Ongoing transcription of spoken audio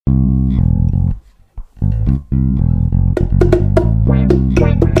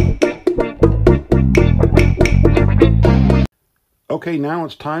Okay, now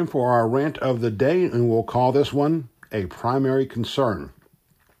it's time for our rant of the day, and we'll call this one a primary concern.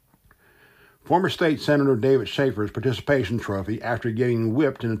 Former State Senator David Shafer's participation trophy after getting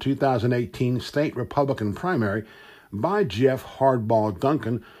whipped in the 2018 state Republican primary by Jeff Hardball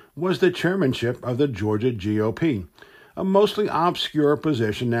Duncan was the chairmanship of the Georgia GOP, a mostly obscure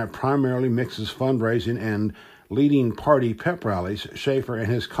position that primarily mixes fundraising and leading party pep rallies. Shafer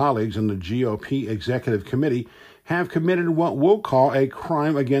and his colleagues in the GOP Executive Committee have committed what we'll call a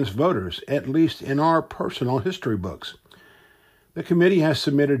crime against voters, at least in our personal history books. The committee has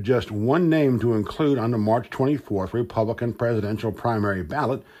submitted just one name to include on the March 24th Republican presidential primary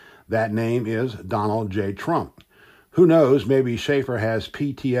ballot. That name is Donald J. Trump. Who knows, maybe Shafer has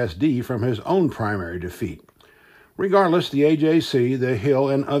PTSD from his own primary defeat. Regardless, the AJC, The Hill,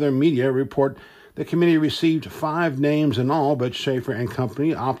 and other media report the committee received 5 names in all, but Shafer and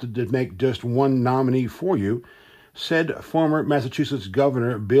company opted to make just one nominee for you, said former Massachusetts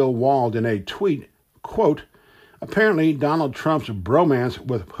Governor Bill Wald in a tweet, quote, "Apparently, Donald Trump's bromance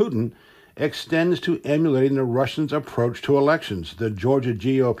with Putin extends to emulating the Russians' approach to elections. The Georgia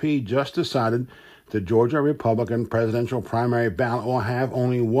GOP just decided the Georgia Republican presidential primary ballot will have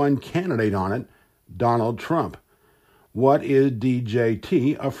only one candidate on it, Donald Trump. What is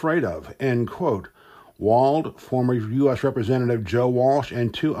DJT afraid of?" End quote. Wald, former U.S. Representative Joe Walsh,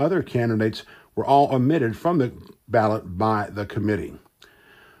 and 2 other candidates were all omitted from the ballot by the committee.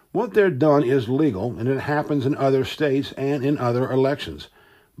 What they're done is legal, and it happens in other states and in other elections.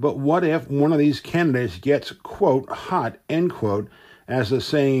 But what if one of these candidates gets, quote, hot, end quote, as the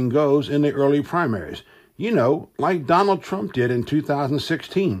saying goes, in the early primaries? You know, like Donald Trump did in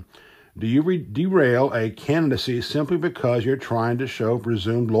 2016. Do you derail a candidacy simply because you're trying to show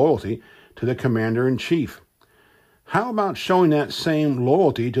presumed loyalty to the commander-in-chief? How about showing that same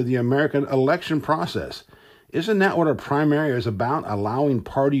loyalty to the American election process? Isn't that what a primary is about, allowing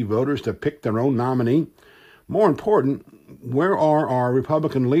party voters to pick their own nominee? More important, where are our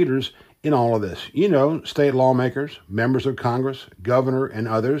Republican leaders in all of this? You know, state lawmakers, members of Congress, governor, and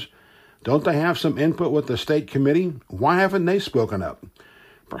others. Don't they have some input with the state committee? Why haven't they spoken up?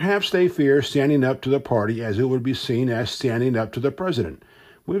 Perhaps they fear standing up to the party, as it would be seen as standing up to the president.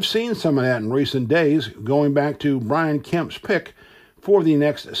 We've seen some of that in recent days, going back to Brian Kemp's pick for the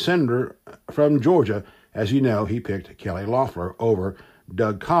next senator from Georgia. As you know, he picked Kelly Loeffler over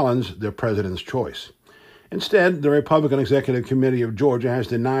Doug Collins, the president's choice. Instead, the Republican Executive Committee of Georgia has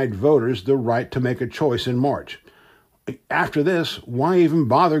denied voters the right to make a choice in March. After this, why even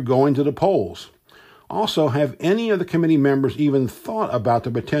bother going to the polls? Also, have any of the committee members even thought about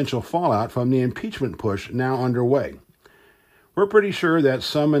the potential fallout from the impeachment push now underway? We're pretty sure that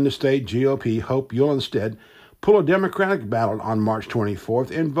some in the state GOP hope you'll instead pull a Democratic ballot on March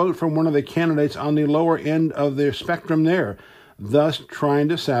 24th and vote for one of the candidates on the lower end of the spectrum there, thus trying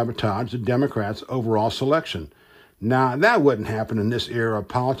to sabotage the Democrats' overall selection. Now, that wouldn't happen in this era of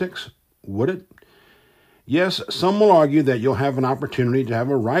politics, would it? Yes, some will argue that you'll have an opportunity to have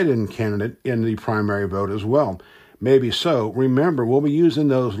a write-in candidate in the primary vote as well. Maybe so. Remember, we'll be using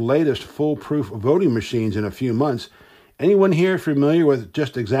those latest foolproof voting machines in a few months. Anyone here familiar with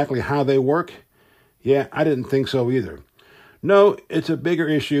just exactly how they work? Yeah, I didn't think so either. No, it's a bigger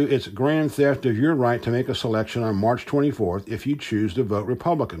issue. It's grand theft of your right to make a selection on March 24th if you choose to vote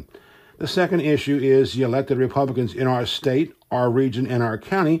Republican. The second issue is the elected Republicans in our state, our region, and our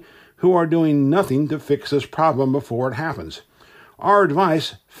county who are doing nothing to fix this problem before it happens. Our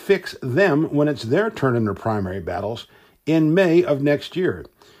advice, fix them when it's their turn in their primary battles in May of next year.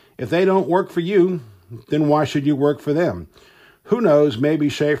 If they don't work for you, then why should you work for them? Who knows, maybe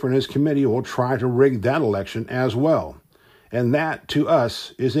Shafer and his committee will try to rig that election as well. And that, to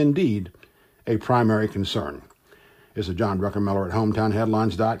us, is indeed a primary concern. This is John Druckenmiller at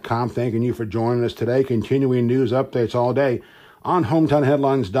HometownHeadlines.com, thanking you for joining us today. Continuing news updates all day on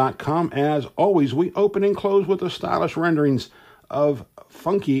HometownHeadlines.com. As always, we open and close with the stylish renderings of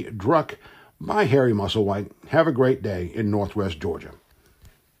Funky Druck by Harry Musselwhite. Have a great day in Northwest Georgia.